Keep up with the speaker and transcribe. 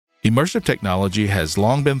Immersive technology has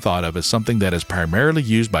long been thought of as something that is primarily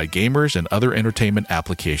used by gamers and other entertainment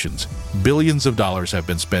applications. Billions of dollars have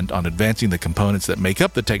been spent on advancing the components that make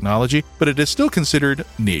up the technology, but it is still considered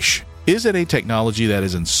niche. Is it a technology that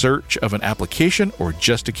is in search of an application or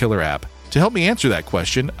just a killer app? To help me answer that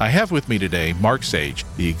question, I have with me today Mark Sage,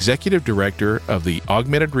 the Executive Director of the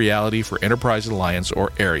Augmented Reality for Enterprise Alliance,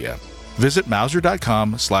 or AREA. Visit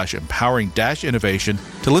Mouser.com/empowering-innovation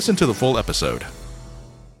to listen to the full episode.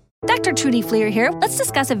 Dr. Trudy Fleer here. Let's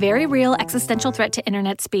discuss a very real existential threat to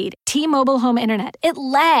internet speed. T-Mobile home internet. It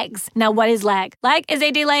lags. Now, what is lag? Lag is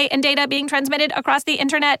a delay in data being transmitted across the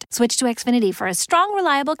internet. Switch to Xfinity for a strong,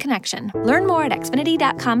 reliable connection. Learn more at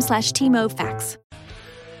xfinity.com/T-MoFax.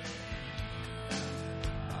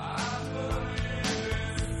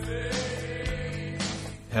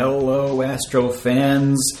 Hello, Astro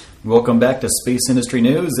fans. Welcome back to Space Industry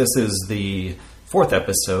News. This is the fourth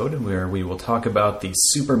episode where we will talk about the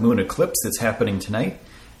supermoon eclipse that's happening tonight,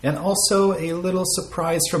 and also a little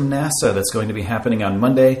surprise from NASA that's going to be happening on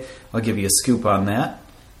Monday. I'll give you a scoop on that.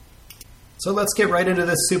 So let's get right into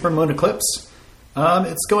this supermoon eclipse.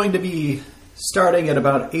 It's going to be starting at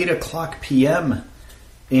about 8 o'clock p.m.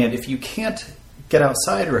 And if you can't get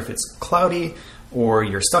outside, or if it's cloudy, or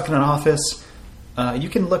you're stuck in an office, you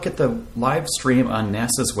can look at the live stream on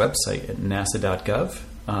NASA's website at nasa.gov.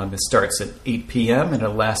 It starts at 8 p.m. and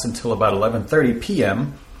it'll last until about 11:30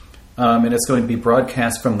 p.m. And it's going to be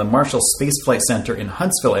broadcast from the Marshall Space Flight Center in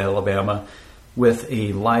Huntsville, Alabama, with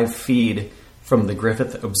a live feed from the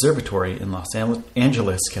Griffith Observatory in Los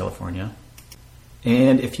Angeles, California.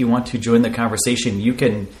 And if you want to join the conversation, you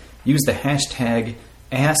can use the hashtag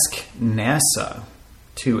AskNASA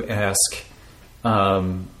to ask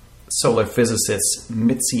solar physicist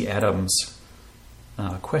Mitzi Adams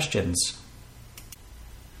questions.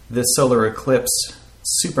 This solar eclipse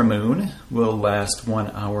supermoon will last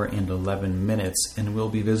 1 hour and 11 minutes and will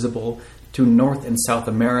be visible to North and South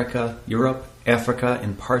America, Europe, Africa,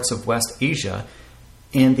 and parts of West Asia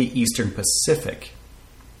and the Eastern Pacific.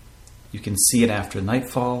 You can see it after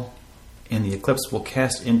nightfall, and the eclipse will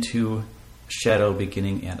cast into shadow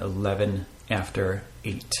beginning at 11 after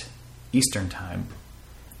 8 Eastern Time.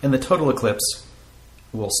 And the total eclipse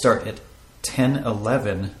will start at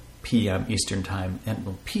 10:11 p.m. Eastern Time and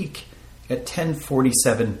will peak at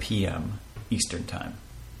 10:47 p.m. Eastern Time.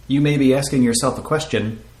 You may be asking yourself the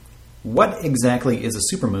question, what exactly is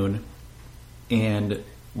a supermoon and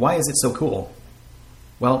why is it so cool?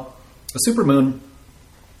 Well, a supermoon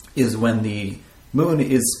is when the moon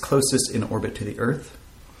is closest in orbit to the Earth.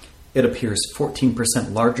 It appears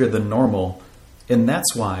 14% larger than normal, and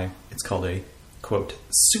that's why it's called a, quote,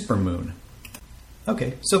 supermoon.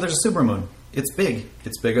 Okay, so there's a supermoon. It's big.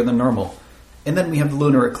 It's bigger than normal. And then we have the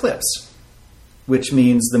lunar eclipse, which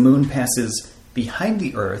means the moon passes behind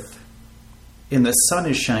the Earth and the sun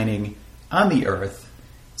is shining on the Earth.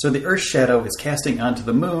 So the Earth's shadow is casting onto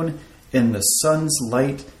the moon and the sun's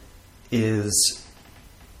light is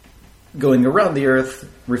going around the Earth,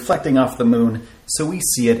 reflecting off the moon. So we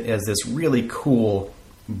see it as this really cool,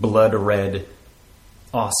 blood red,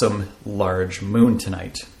 awesome, large moon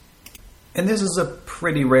tonight. And this is a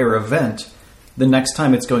pretty rare event. The next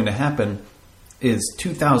time it's going to happen is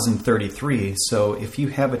 2033, so if you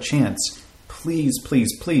have a chance, please,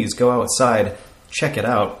 please, please go outside, check it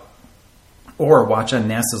out, or watch on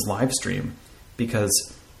NASA's live stream, because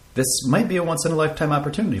this might be a once-in-a-lifetime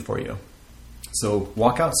opportunity for you. So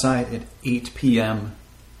walk outside at 8 p.m.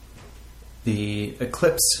 The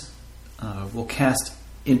eclipse will cast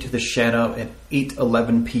into the shadow at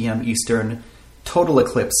 8:11 p.m. Eastern. Total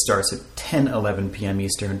eclipse starts at 10:11 p.m.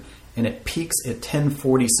 Eastern, and it peaks at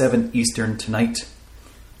 10:47 Eastern tonight.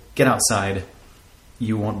 Get outside.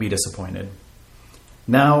 You won't be disappointed.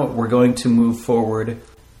 Now we're going to move forward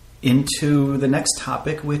into the next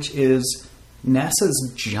topic, which is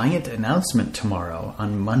NASA's giant announcement tomorrow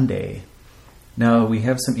on Monday. Now, we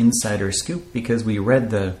have some insider scoop because we read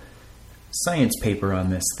the science paper on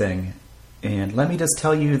this thing. And let me just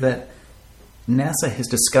tell you that NASA has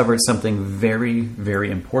discovered something very,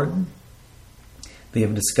 very important. They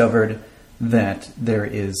have discovered that there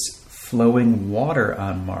is flowing water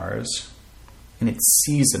on Mars, and it's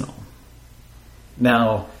seasonal.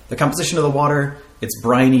 Now, the composition of the water, it's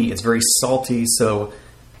briny, it's very salty, so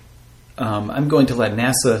I'm going to let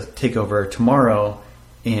NASA take over tomorrow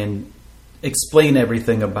and explain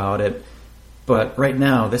everything about it. But right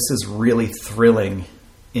now, this is really thrilling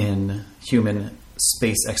in human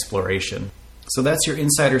space exploration. So that's your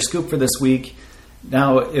insider scoop for this week.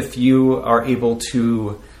 Now, if you are able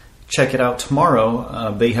to check it out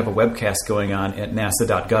tomorrow, they have a webcast going on at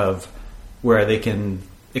nasa.gov where they can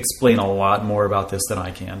explain a lot more about this than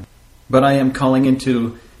I can. But I am calling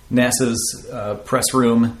into NASA's press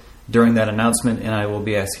room during that announcement, and I will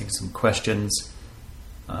be asking some questions.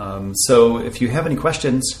 So if you have any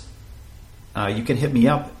questions, you can hit me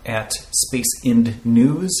up at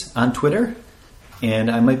SpaceIndNews on Twitter,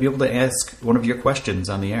 and I might be able to ask one of your questions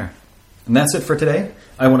on the air. And that's it for today.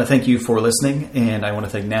 I want to thank you for listening, and I want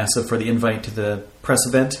to thank NASA for the invite to the press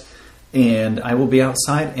event. And I will be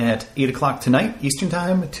outside at 8 o'clock tonight, Eastern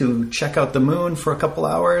Time, to check out the moon for a couple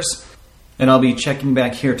hours. And I'll be checking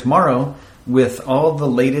back here tomorrow with all the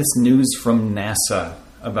latest news from NASA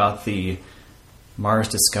about the Mars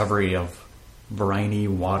discovery of briny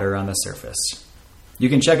water on the surface. You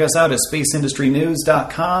can check us out at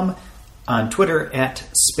spaceindustrynews.com, on Twitter at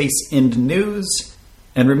SpaceIndNews.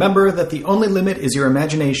 And remember that the only limit is your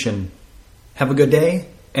imagination. Have a good day,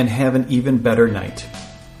 and have an even better night.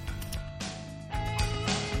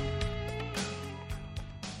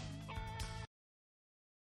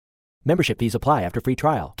 Membership fees apply after free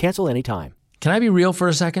trial. Cancel anytime. Can I be real for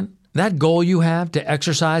a second? That goal you have to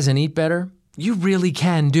exercise and eat better, you really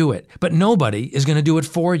can do it. But nobody is going to do it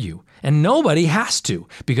for you. And nobody has to,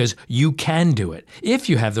 because you can do it if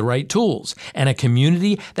you have the right tools and a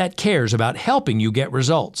community that cares about helping you get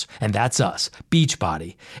results. And that's us,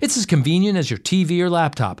 Beachbody. It's as convenient as your TV or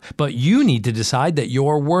laptop, but you need to decide that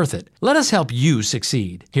you're worth it. Let us help you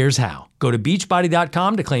succeed. Here's how. Go to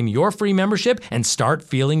Beachbody.com to claim your free membership and start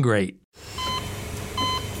feeling great.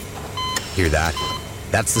 Hear that?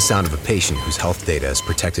 That's the sound of a patient whose health data is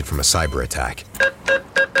protected from a cyber attack.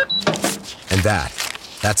 And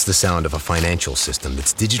that's the sound of a financial system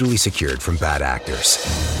that's digitally secured from bad actors.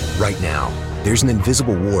 Right now, there's an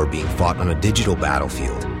invisible war being fought on a digital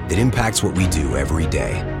battlefield that impacts what we do every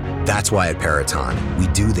day. That's why at Peraton, we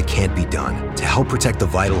do the can't be done to help protect the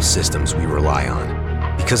vital systems we rely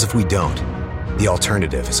on. Because if we don't, the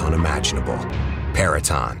alternative is unimaginable.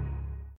 Peraton.